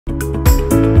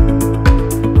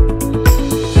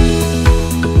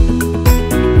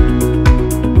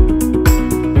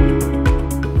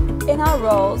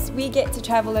we get to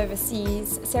travel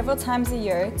overseas several times a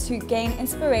year to gain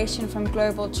inspiration from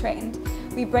global trend.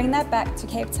 We bring that back to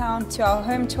Cape Town, to our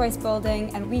HomeChoice building,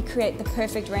 and we create the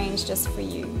perfect range just for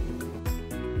you.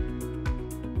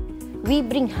 We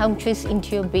bring HomeChoice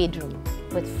into your bedroom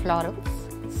with florals,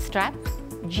 straps,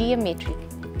 geometric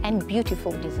and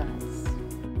beautiful designs.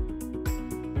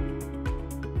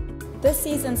 This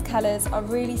season's colours are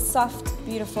really soft,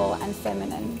 beautiful and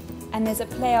feminine. And there's a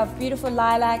play of beautiful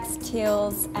lilacs,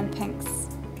 teals and pinks.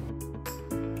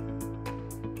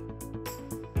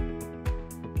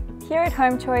 Here at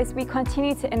HomeChoice, we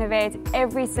continue to innovate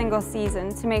every single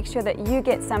season to make sure that you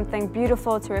get something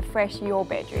beautiful to refresh your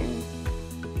bedroom.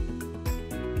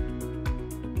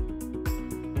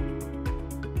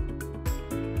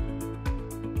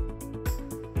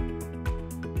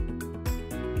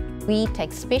 We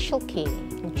take special care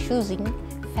in choosing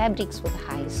fabrics with the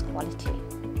highest quality,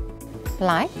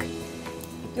 like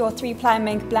your 3-ply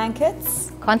mink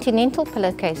blankets, continental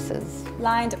pillowcases,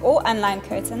 lined or unlined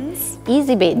curtains,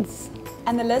 easy beds,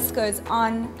 and the list goes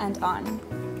on and on.